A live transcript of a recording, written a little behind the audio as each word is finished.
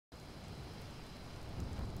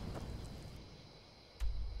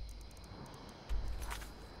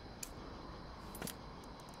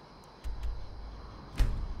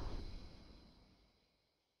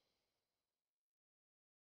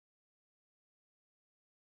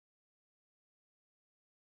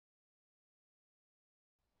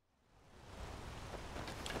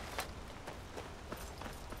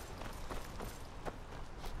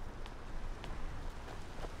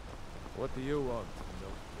What do you want,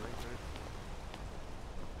 milk drinker?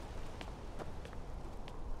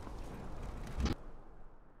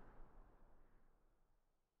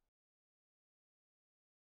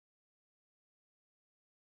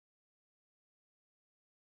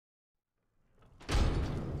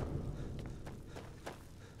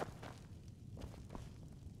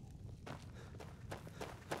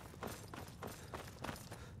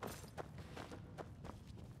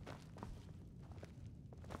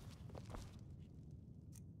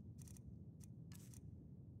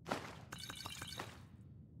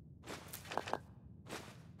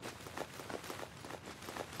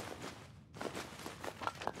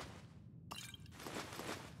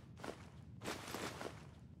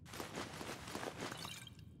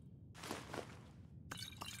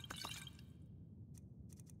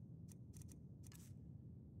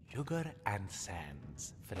 Sugar and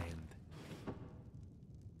sands, friend.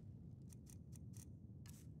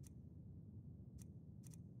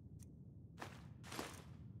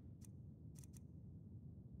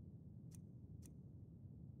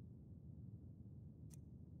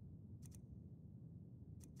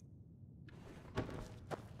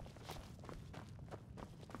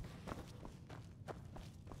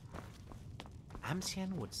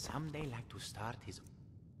 Amsian would someday like to start his own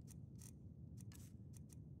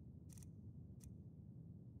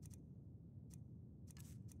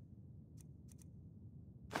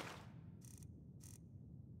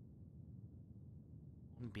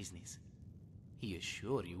business. He is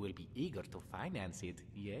sure you will be eager to finance it,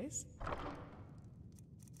 yes?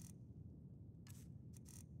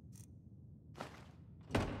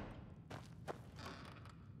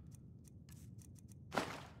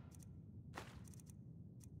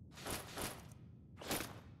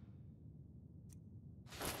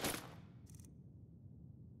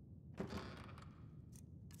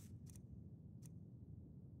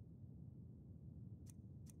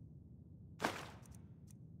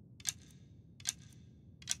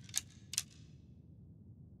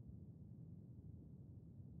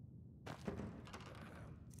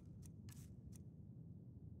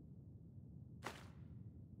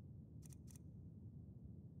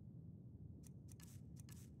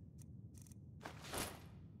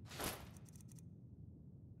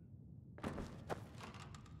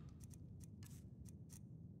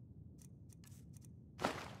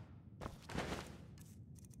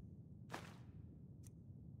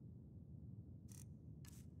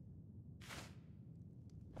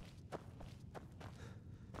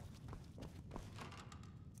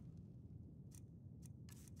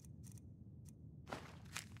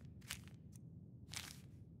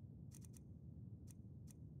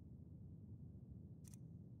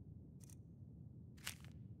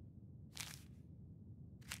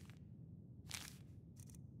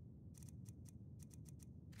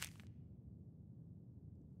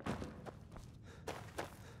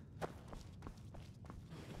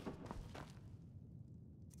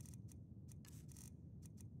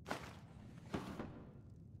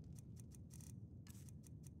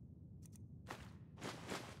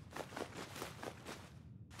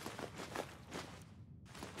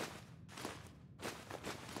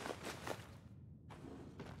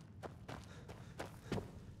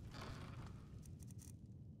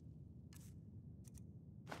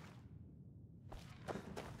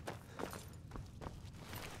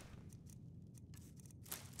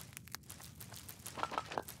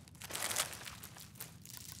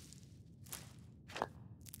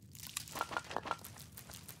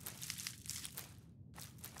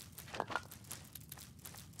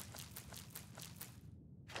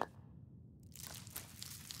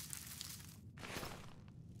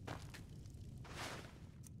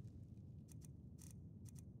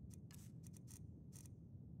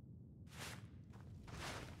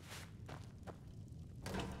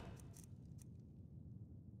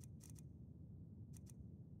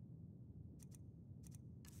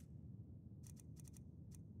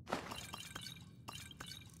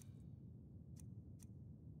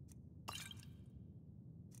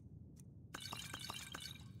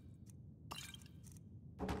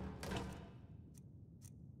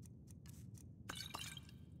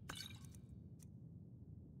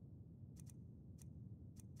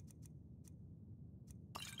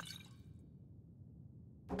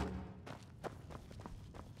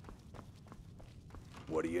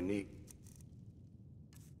 What do you need?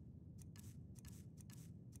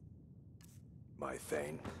 My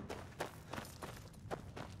Thane?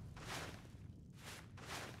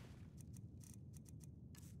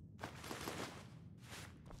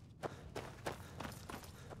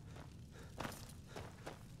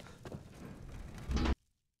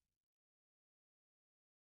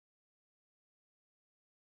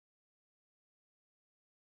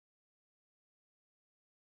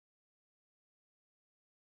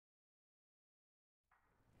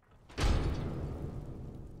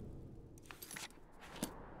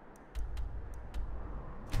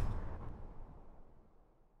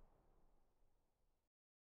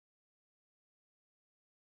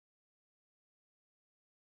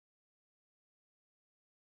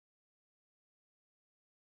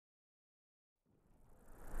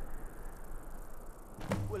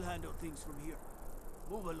 We'll handle things from here.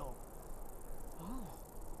 Move along. Oh,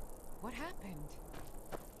 what happened?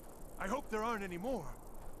 I hope there aren't any more.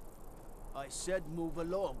 I said move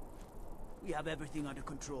along. We have everything under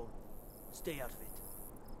control. Stay out of it.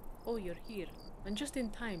 Oh, you're here. And just in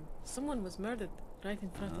time. Someone was murdered right in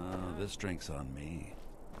front of me. This drink's on me.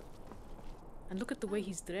 And look at the way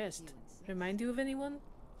he's dressed. Remind you of anyone?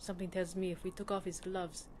 Something tells me if we took off his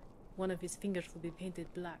gloves, one of his fingers would be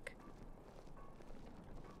painted black.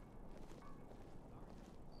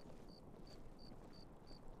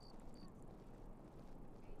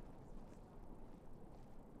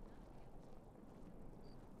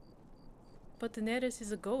 But Daenerys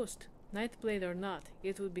is a ghost. Nightblade or not,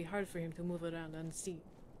 it would be hard for him to move around unseen.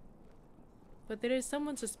 But there is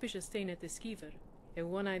someone suspicious staying at the Skyrim, a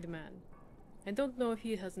one-eyed man. I don't know if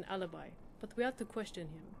he has an alibi, but we have to question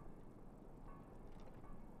him.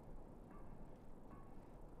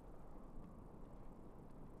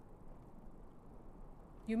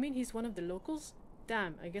 You mean he's one of the locals?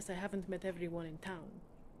 Damn, I guess I haven't met everyone in town.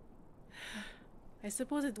 I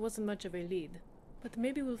suppose it wasn't much of a lead, but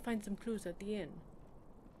maybe we'll find some clues at the inn.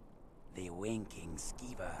 The winking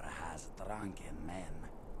skeever has drunken men,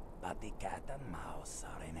 but the cat and mouse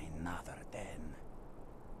are in another den.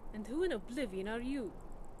 And who in oblivion are you?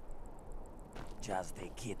 Just a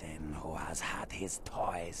kitten who has had his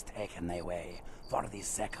toys taken away for the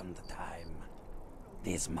second time.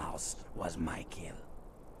 This mouse was my kill.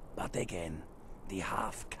 But again, the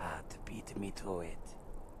half-cat beat me to it.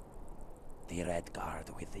 The red guard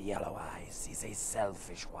with the yellow eyes is a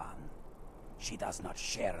selfish one. She does not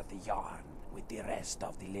share the yarn with the rest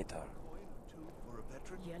of the litter.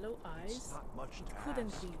 Yellow eyes? Not much It to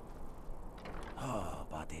couldn't ask. be. Oh,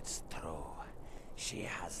 but it's true. She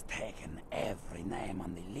has taken every name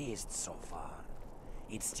on the list so far.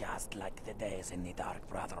 It's just like the days in the Dark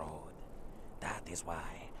Brotherhood. That is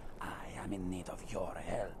why I am in need of your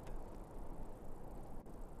help.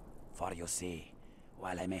 For you see,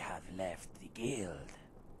 while I may have left the guild,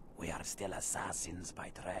 we are still assassins by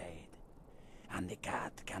trade. And the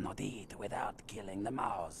cat cannot eat without killing the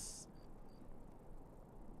mouse.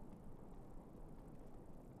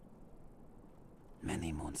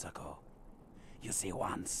 Many moons ago. You see,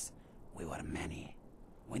 once, we were many.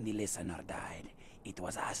 When the listener died, it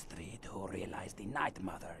was Astrid who realized the Night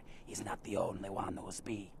Mother is not the only one who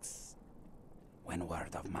speaks. When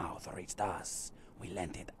word of mouth reached us, we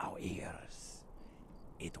lent it our ears.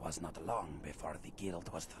 It was not long before the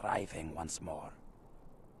guild was thriving once more.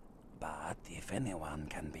 But if anyone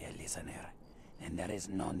can be a listener, then there is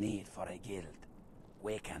no need for a guild.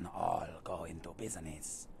 We can all go into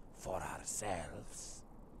business for ourselves.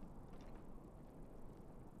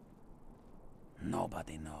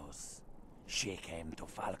 Nobody knows. She came to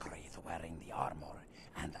Falkreath wearing the armor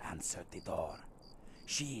and answered the door.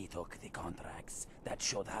 She took the contracts that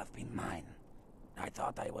should have been mine. I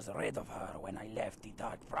thought I was rid of her when I left the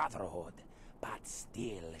Dark Brotherhood, but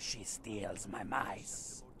still she steals my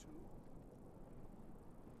mice.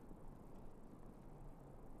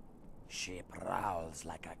 She prowls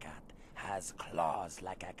like a cat, has claws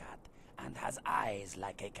like a cat, and has eyes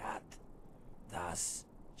like a cat. Thus,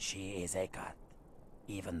 she is a cat,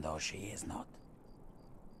 even though she is not.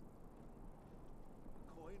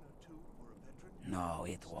 No,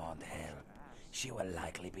 it won't help. She will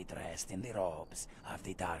likely be dressed in the robes of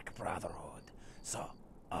the Dark Brotherhood, so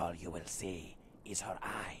all you will see is her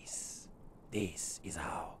eyes. This is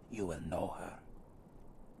how you will know her.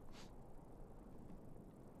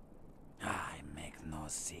 I make no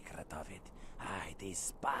secret of it. I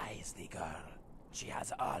despise the girl. She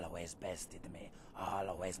has always bested me,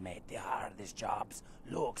 always made the hardest jobs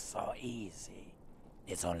look so easy.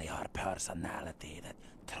 It's only her personality that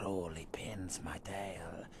truly pins my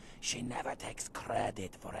tail. She never takes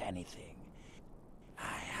credit for anything.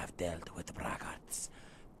 I have dealt with braggarts,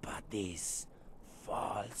 but this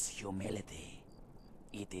false humility,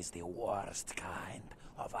 it is the worst kind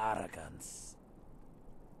of arrogance.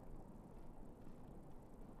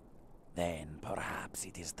 Then perhaps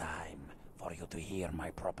it is time for you to hear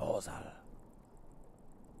my proposal.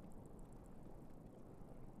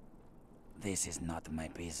 This is not my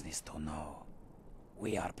business to know.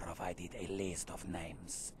 We are provided a list of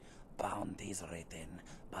names, bounties written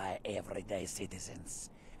by everyday citizens,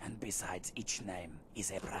 and besides each name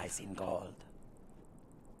is a price in gold.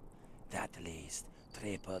 That list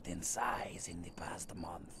tripled in size in the past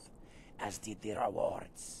month, as did the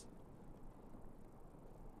rewards.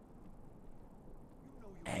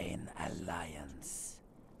 An alliance.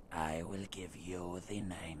 I will give you the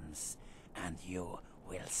names, and you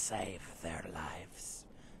will save their lives,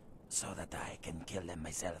 so that I can kill them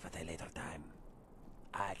myself at a later time.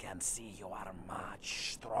 I can see you are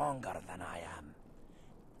much stronger than I am.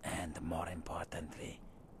 And more importantly,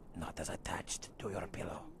 not as attached to your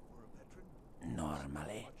pillow.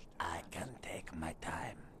 Normally, I can take my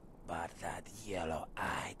time, but that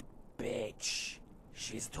yellow-eyed bitch,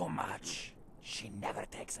 she's too much. She never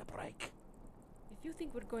takes a break. If you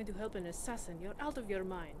think we're going to help an assassin, you're out of your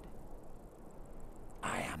mind.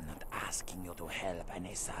 I am not asking you to help an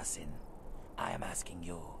assassin. I am asking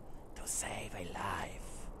you to save a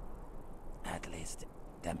life. At least,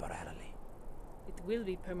 temporarily. It will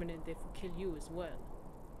be permanent if we kill you as well.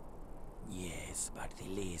 Yes, but the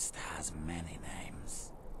list has many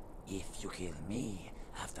names. If you kill me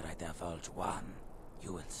after I divulge one,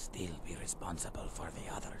 you will still be responsible for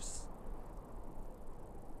the others.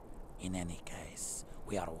 In any case,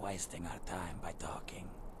 we are wasting our time by talking.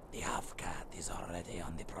 The half-cat is already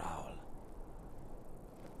on the prowl.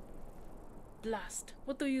 Blast!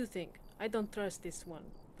 What do you think? I don't trust this one,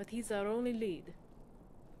 but he's our only lead.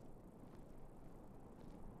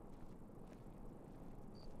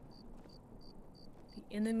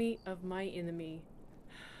 The enemy of my enemy.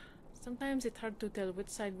 Sometimes it's hard to tell which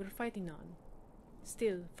side we're fighting on.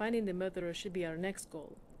 Still, finding the murderer should be our next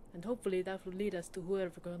goal, and hopefully that will lead us to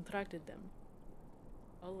whoever contracted them.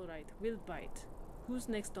 Alright, we'll bite. Who's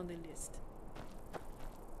next on the list?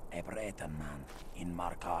 A Breton man in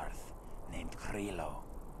Markarth named Krilo.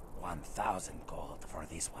 1,000 gold for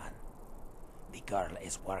this one. The girl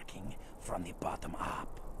is working from the bottom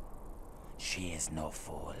up. She is no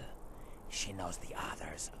fool. She knows the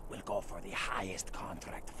others will go for the highest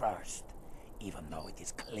contract first, even though it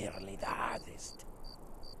is clearly the hardest.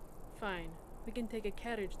 Fine. We can take a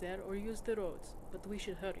carriage there or use the roads, but we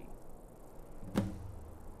should hurry.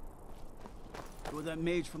 You're that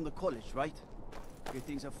mage from the college, right? Your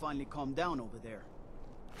things have finally calmed down over there.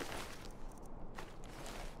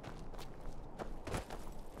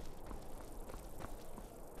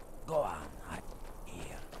 Go on,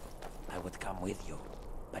 here. I would come with you,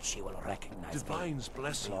 but she will recognize Divine's me.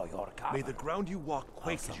 blessing. Blow your cover. May the ground you walk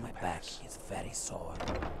quake Also, as you my back pass. is very sore.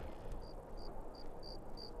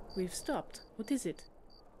 We've stopped. What is it?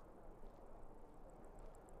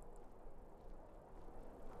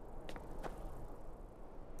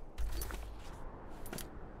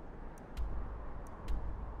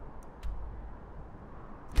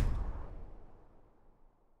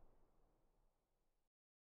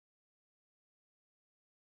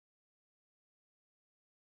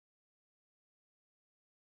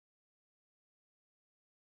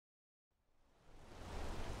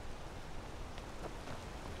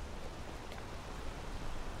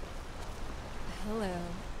 Hello.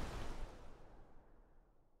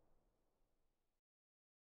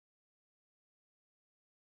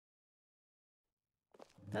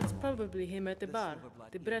 That's probably him at the bar,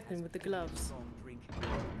 the Breton with the gloves.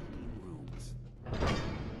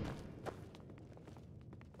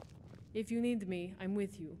 If you need me, I'm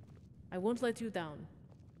with you. I won't let you down.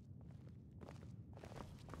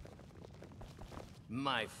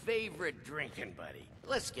 My favorite drinking buddy.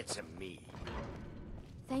 Let's get some mead.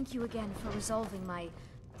 Thank you again for resolving my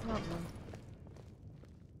problem.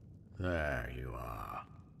 There you are.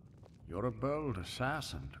 You're a bold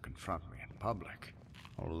assassin to confront me in public.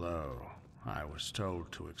 Although, I was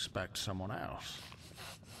told to expect someone else.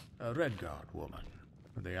 A Redguard woman,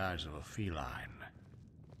 with the eyes of a feline.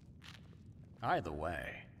 Either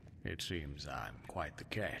way, it seems I'm quite the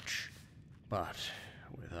catch. But,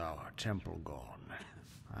 with our temple gone,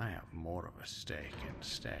 I have more of a stake in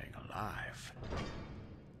staying alive.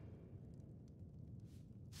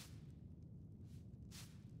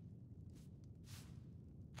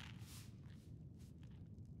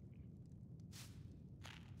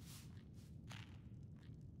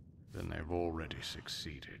 Then they've already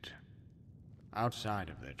succeeded. Outside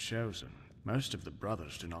of their chosen, most of the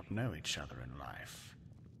brothers do not know each other in life.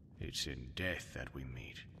 It's in death that we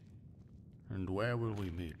meet. And where will we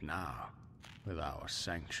meet now, with our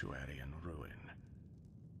sanctuary in ruin?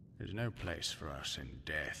 There's no place for us in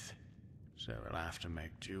death, so we'll have to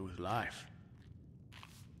make do with life.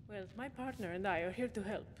 Well, my partner and I are here to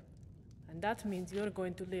help. And that means you're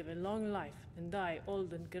going to live a long life and die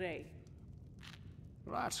old and grey.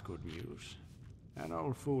 Well, that's good news. An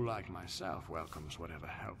old fool like myself welcomes whatever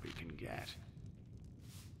help he can get.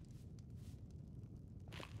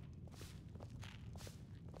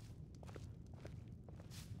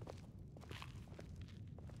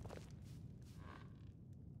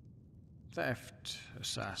 Theft,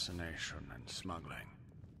 assassination, and smuggling.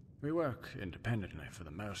 We work independently for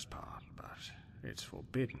the most part, but it's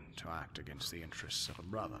forbidden to act against the interests of a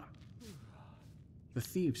brother. The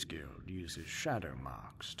Thieves' Guild uses shadow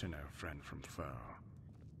marks to know friend from foe.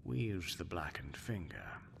 We use the blackened finger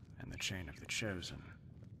and the chain of the chosen.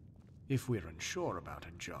 If we're unsure about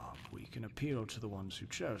a job, we can appeal to the ones who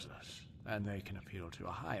chose us, and they can appeal to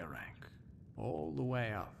a higher rank, all the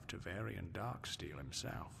way up to Varian Darksteel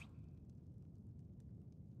himself.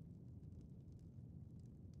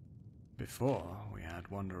 Before, we had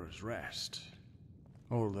Wanderer's Rest.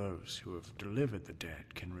 All those who have delivered the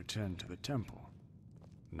dead can return to the temple.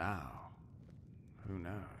 Now, who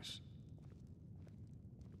knows?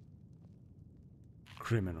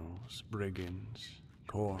 Criminals, brigands,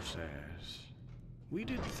 corsairs. We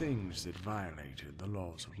did things that violated the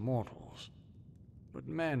laws of mortals. But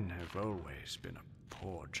men have always been a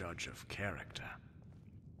poor judge of character.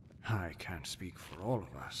 I can't speak for all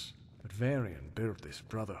of us, but Varian built this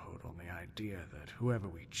brotherhood on the idea that whoever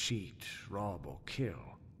we cheat, rob, or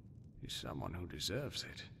kill is someone who deserves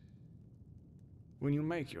it. When you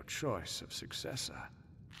make your choice of successor,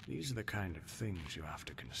 these are the kind of things you have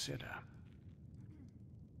to consider.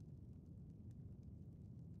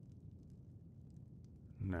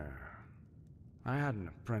 No. I had an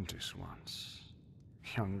apprentice once,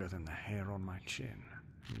 younger than the hair on my chin,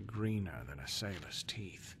 and greener than a sailor's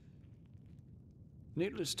teeth.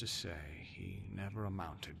 Needless to say, he never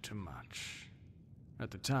amounted to much.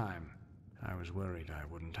 At the time, I was worried I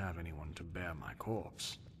wouldn't have anyone to bear my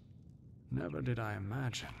corpse. Never did I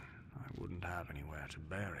imagine I wouldn't have anywhere to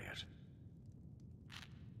bury it.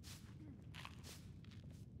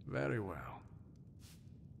 Very well.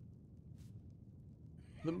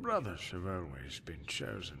 The brothers have always been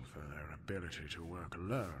chosen for their ability to work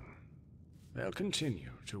alone. They'll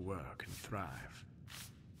continue to work and thrive.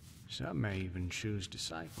 Some may even choose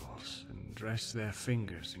disciples and dress their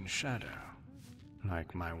fingers in shadow,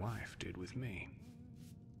 like my wife did with me.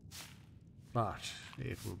 But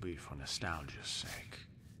it will be for nostalgia's sake.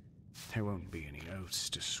 There won't be any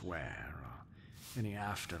oaths to swear or any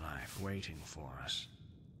afterlife waiting for us.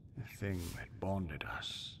 The thing that bonded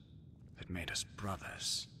us, that made us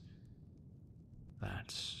brothers.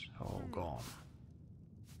 That's all gone.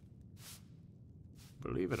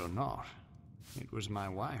 Believe it or not, it was my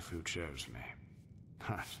wife who chose me.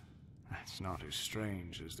 But that's not as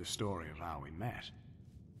strange as the story of how we met.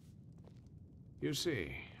 You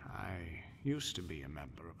see, I used to be a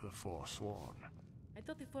member of the Forsworn. I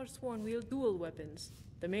thought the Forsworn wield dual weapons.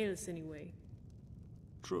 The males, anyway.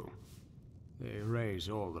 True. They raise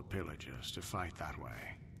all the pillagers to fight that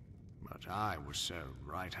way. But I was so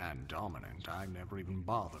right-hand dominant, I never even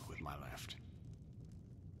bothered with my left.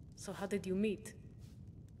 So how did you meet?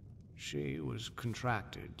 She was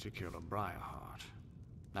contracted to kill a Briarheart.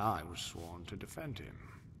 I was sworn to defend him.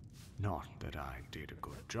 Not that I did a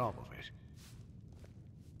good job of it.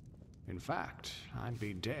 In fact, I'd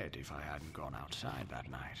be dead if I hadn't gone outside that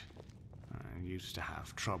night. I used to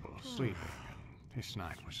have trouble sleeping, and this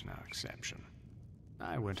night was no exception.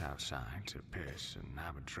 I went outside to piss and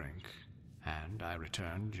have a drink, and I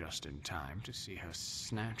returned just in time to see her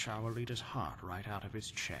snatch our leader's heart right out of his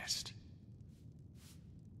chest.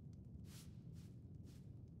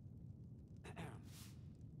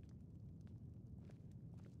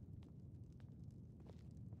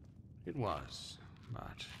 It was,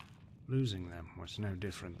 but losing them was no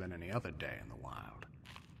different than any other day in the wild.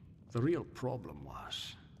 The real problem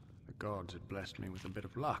was, the gods had blessed me with a bit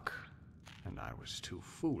of luck, and I was too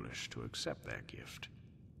foolish to accept their gift.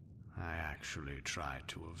 I actually tried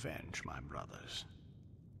to avenge my brothers.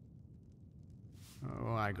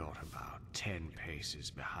 Oh, I got about 10 paces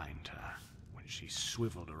behind her when she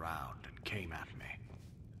swiveled around and came at me.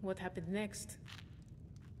 What happened next?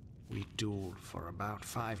 We dueled for about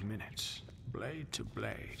 5 minutes, blade to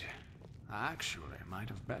blade. I actually might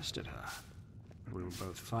have bested her, but we were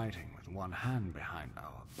both fighting with one hand behind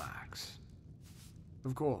our backs.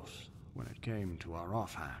 Of course, when it came to our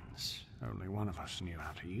offhands, only one of us knew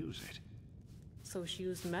how to use it. So she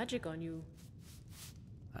used magic on you?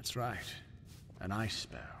 That's right. An ice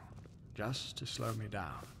spell, just to slow me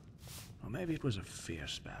down. Or maybe it was a fear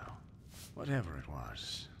spell. Whatever it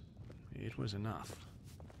was enough.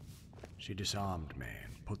 She disarmed me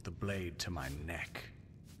and put the blade to my neck.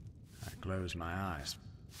 I closed my eyes,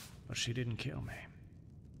 but she didn't kill me.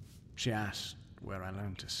 She asked where I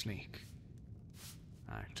learned to sneak.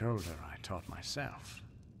 I told her I taught myself,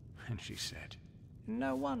 and she said,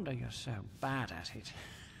 "No wonder you're so bad at it."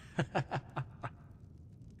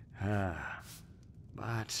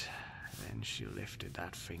 But then she lifted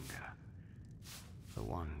that finger, the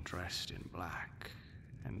one dressed in black,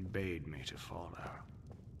 and bade me to follow.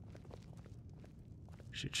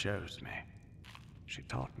 She chose me, she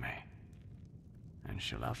taught me, and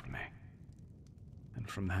she loved me. And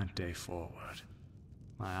from that day forward,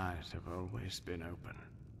 my eyes have always been open.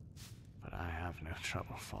 but I have no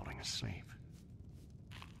trouble falling asleep.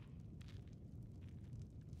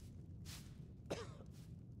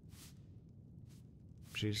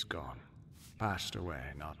 She's gone. Passed away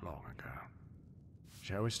not long ago.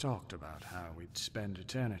 She always talked about how we'd spend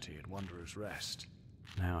eternity at Wanderer's Rest.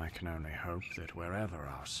 Now I can only hope that wherever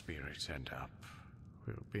our spirits end up,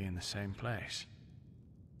 we'll be in the same place.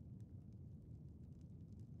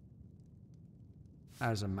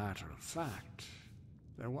 As a matter of fact,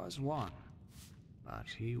 there was one, but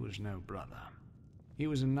he was no brother. He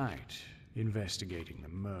was a knight, investigating the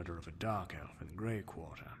murder of a dark elf in the Grey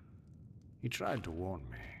Quarter. He tried to warn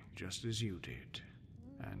me, just as you did,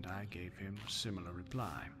 and I gave him a similar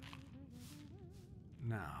reply.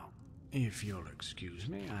 Now, if you'll excuse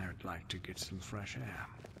me, I'd like to get some fresh air.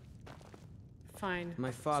 Fine. My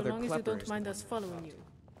father, so long as you Klepper, don't is mind the us one following you.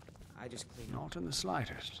 I just clean Not in the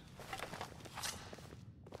slightest.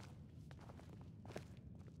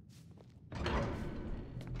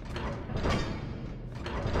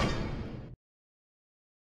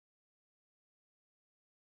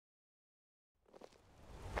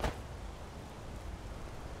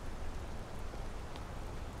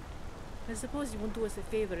 I suppose you won't do us a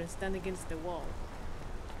favor and stand against the wall.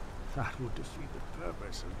 That would defeat the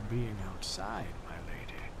purpose of being outside, my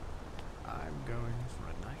lady. I'm going for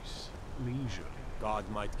a nice, leisurely... God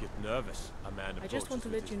might get nervous. A man I just want to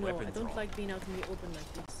approaches let with you his know I weapon don't drawn. like being out in the open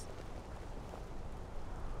like this.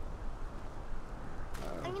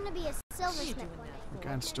 I'm gonna be a silversmith one day. We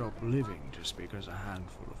can't stop living just because a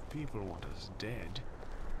handful of people want us dead.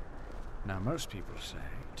 Now, most people say,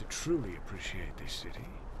 to truly appreciate this city,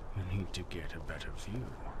 you need to get a better view.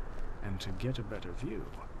 And to get a better view,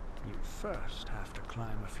 you first have to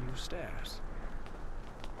climb a few stairs.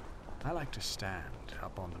 I like to stand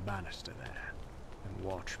up on the banister there and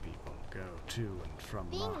watch people go to and from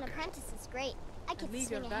Being an market. apprentice is great. I And can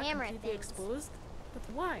leave your swing a back hammer at completely things. exposed? But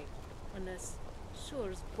why? Unless, sure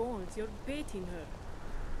as bones, you're baiting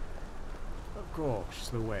her. Of course,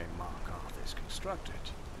 the way Markarth is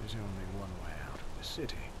constructed, there's only one way out of the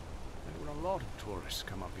city. And when a lot of tourists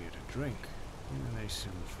come up here to drink, they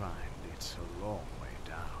soon find it's a long way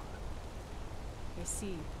down. I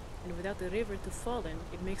see. And without the river to fall in,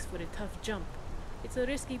 it makes for a tough jump. It's a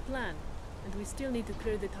risky plan, and we still need to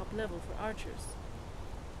clear the top level for archers.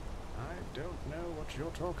 I don't know what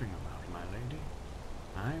you're talking about, my lady.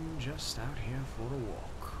 I'm just out here for a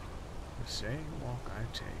walk. The same walk I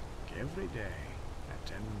take every day at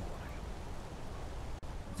 10 in the morning.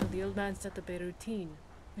 So the old man set up a routine,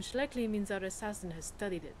 which likely means our assassin has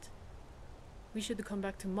studied it. We should come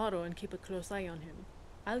back tomorrow and keep a close eye on him.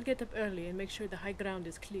 I'll get up early and make sure the high ground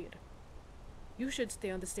is clear. You should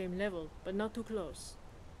stay on the same level, but not too close.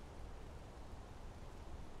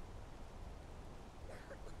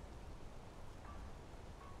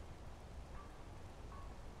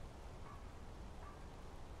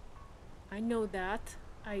 I know that.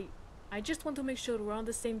 I just want to make sure we're on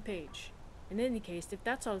the same page. In any case, if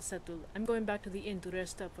that's all settled, I'm going back to the inn to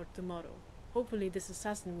rest up for tomorrow. Hopefully this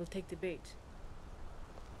assassin will take the bait.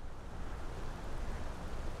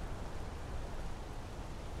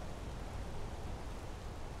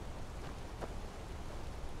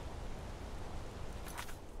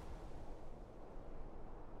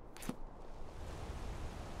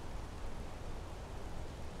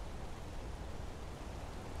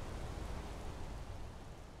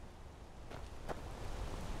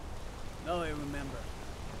 Now I remember.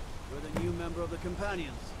 You're the new member of the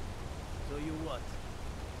Companions. So you what?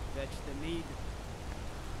 Fetch the mead?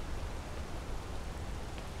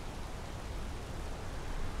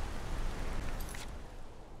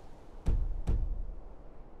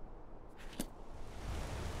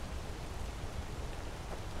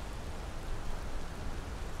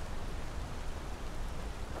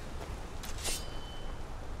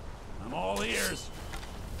 I'm all ears.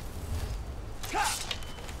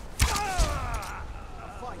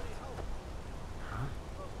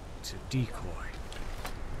 It's a decoy.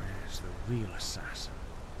 Where's the real assassin?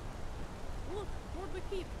 Look, toward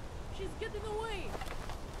the keep. She's getting away.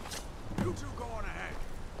 You two go on ahead.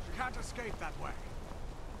 She can't escape that way.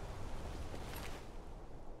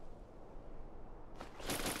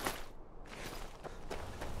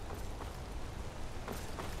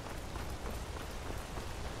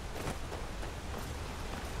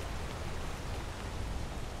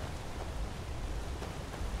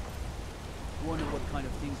 Wonder what kind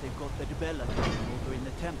of things they've got the Bella doing over in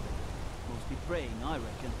the temple. Mostly praying, I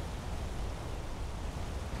reckon.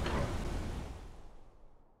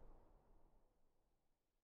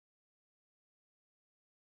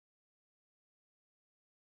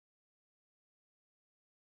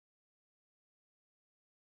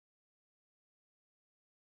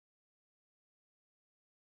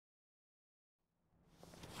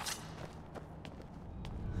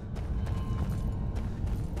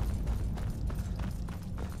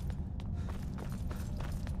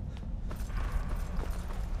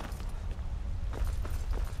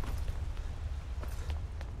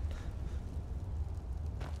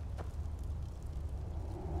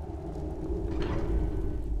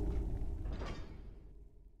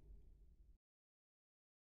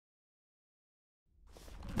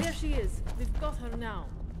 she is. We've got her now.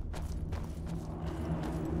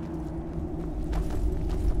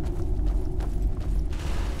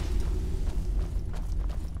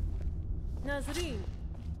 Nazreen!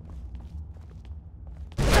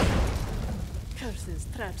 Curses,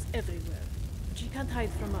 traps everywhere. But she can't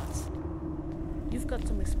hide from us. You've got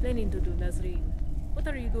some explaining to do, Nazreen. What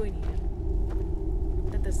are you doing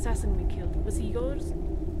here? That assassin we killed, was he yours?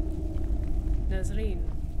 Nazreen,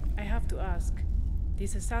 I have to ask.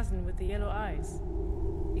 This assassin with the yellow eyes,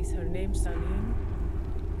 is her name Salim?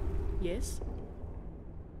 Yes?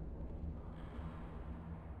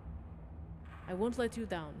 I won't let you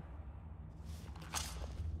down.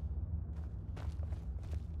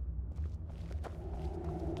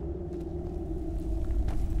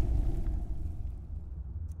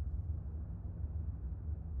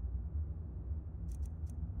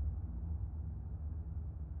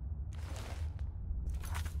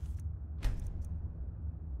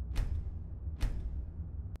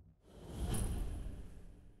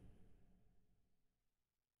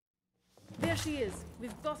 There she is.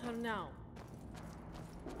 We've got her now.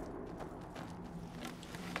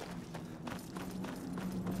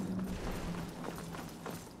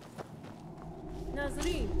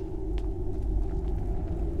 Nazreen!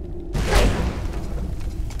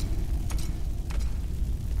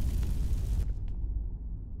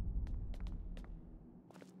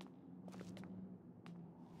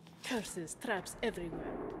 Curses, traps everywhere.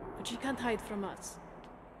 But she can't hide from us.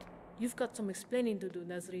 You've got some explaining to do,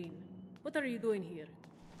 Nazreen. What are you doing here?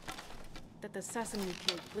 That assassin we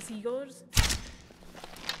killed, was he yours?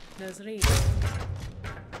 Nazreen.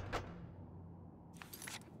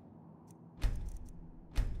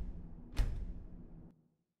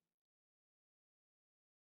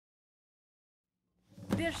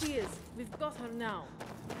 There she is. We've got her now.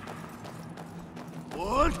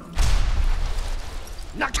 What?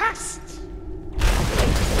 Nakast!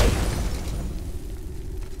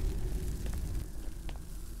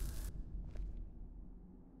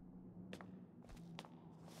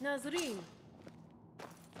 Nazreen!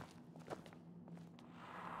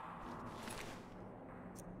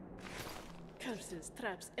 Curses,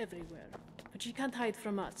 traps everywhere. But she can't hide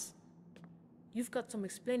from us. You've got some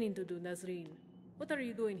explaining to do, Nazreen. What are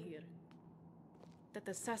you doing here? That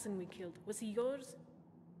assassin we killed, was he yours?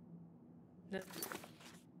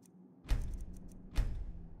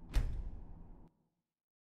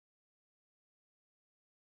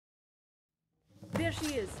 There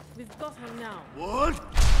she is. We've got her now. What?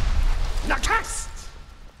 Nakast!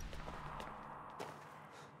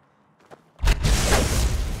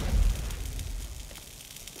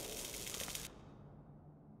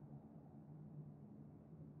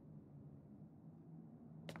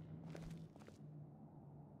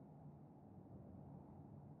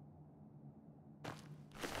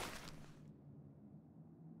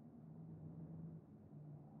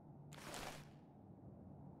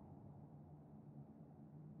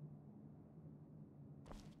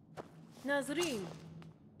 Nazreen!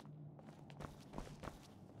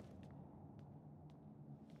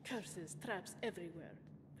 Curses, traps everywhere.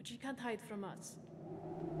 But she can't hide from us.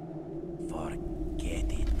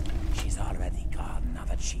 Forget it. She's already gone now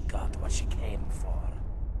that she got what she came for.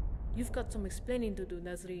 You've got some explaining to do,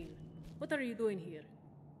 Nazreen. What are you doing here?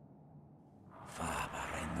 Father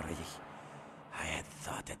Henry, I had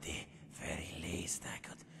thought at the very least I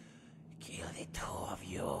could kill the two of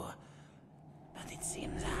you. But it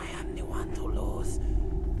seems I am the one to lose.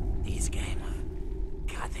 This game of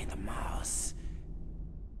cat and mouse.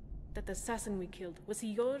 That assassin we killed, was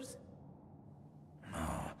he yours?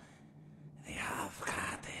 No, the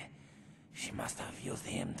half-cat. She must have used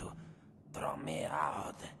him to throw me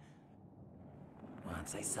out.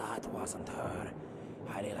 Once I saw it wasn't her,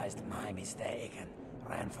 I realized my mistake and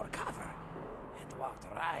ran for cover and walked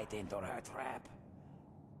right into her trap.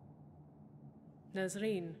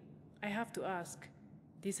 Nazreen, I have to ask.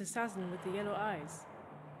 This assassin with the yellow eyes,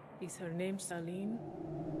 is her name Salim?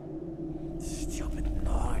 Stupid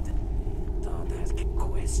Nord. Don't ask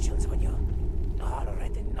questions when you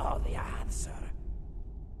already know the answer.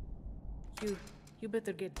 You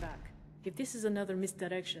better get back. If this is another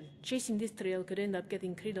misdirection, chasing this trail could end up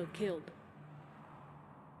getting Creedle killed.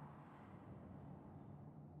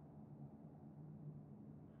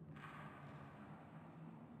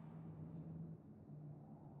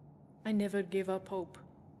 I never gave up hope,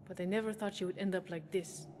 but I never thought she would end up like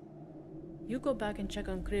this. You go back and check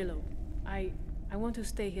on Krilo. I want to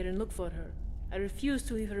stay here and look for her. I refuse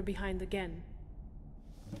to leave her behind again.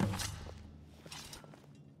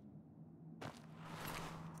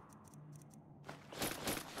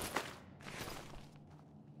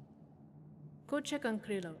 Go check on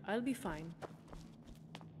Krilo. I'll be fine.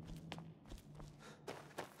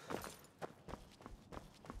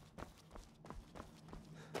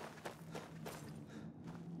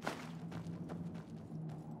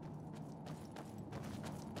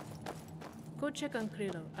 Go check on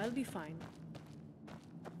Krilo. I'll be fine.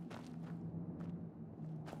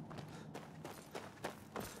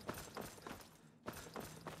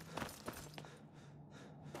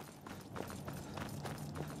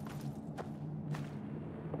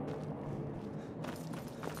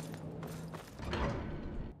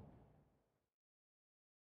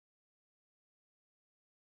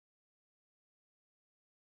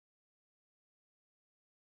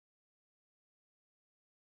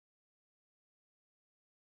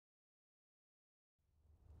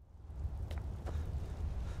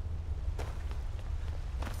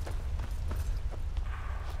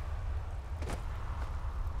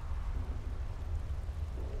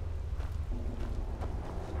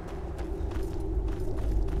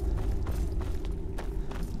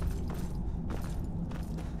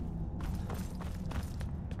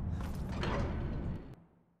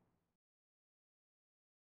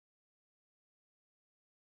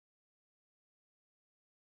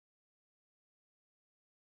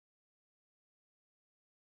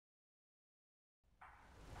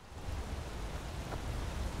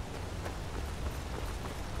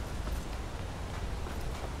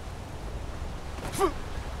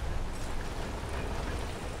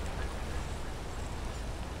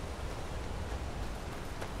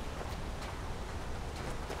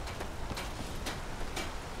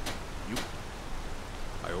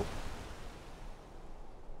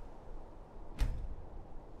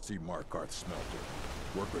 See Markarth's smelter.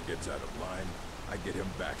 Worker gets out of line, I get him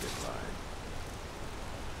back in line.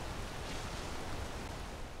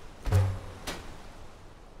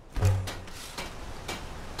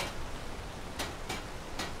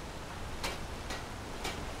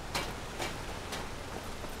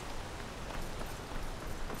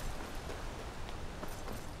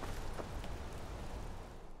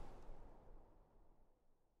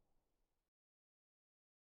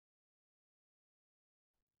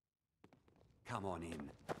 Come on in.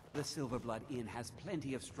 The Silverblood Inn has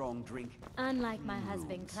plenty of strong drink. Unlike my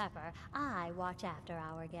husband Clapper, I watch after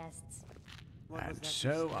our guests. And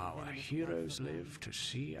so our heroes live to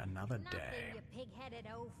see another day. Nothing, you pig-headed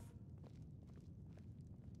oaf.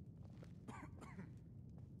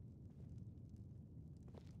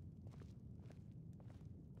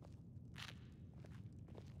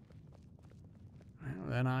 Well,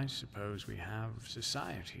 then I suppose we have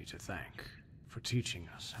society to thank for teaching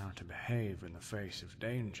us how to behave in the face of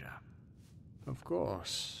danger. Of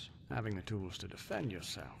course, having the tools to defend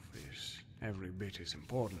yourself is every bit as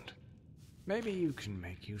important. Maybe you can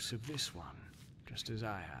make use of this one, just as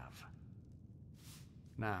I have.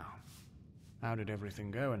 Now, how did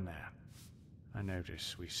everything go in there? I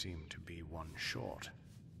notice we seem to be one short.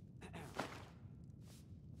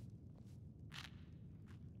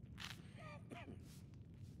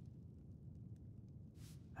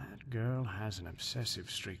 That girl has an obsessive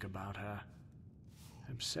streak about her.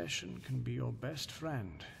 Obsession can be your best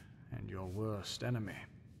friend and your worst enemy,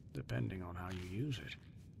 depending on how you use it.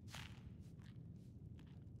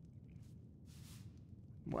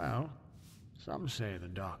 Well, some say the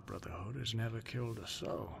Dark Brotherhood has never killed a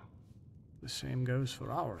soul. The same goes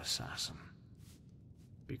for our assassin.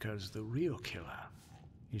 Because the real killer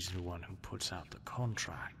is the one who puts out the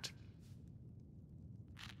contract.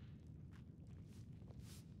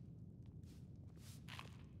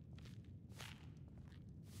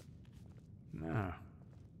 No,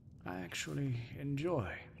 I actually enjoy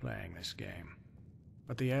playing this game.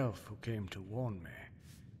 But the elf who came to warn me,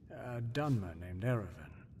 a Dunmer named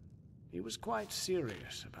Erevan, he was quite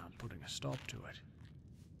serious about putting a stop to it.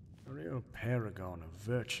 A real paragon of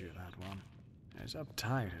virtue, that one. As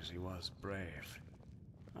uptight as he was brave.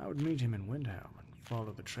 I would meet him in Windhelm and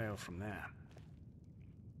follow the trail from there.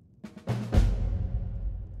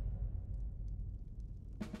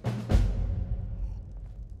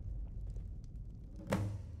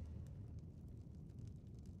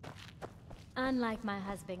 Unlike my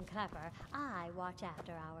husband Clapper, I watch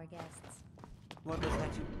after our guests. What was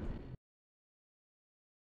that you...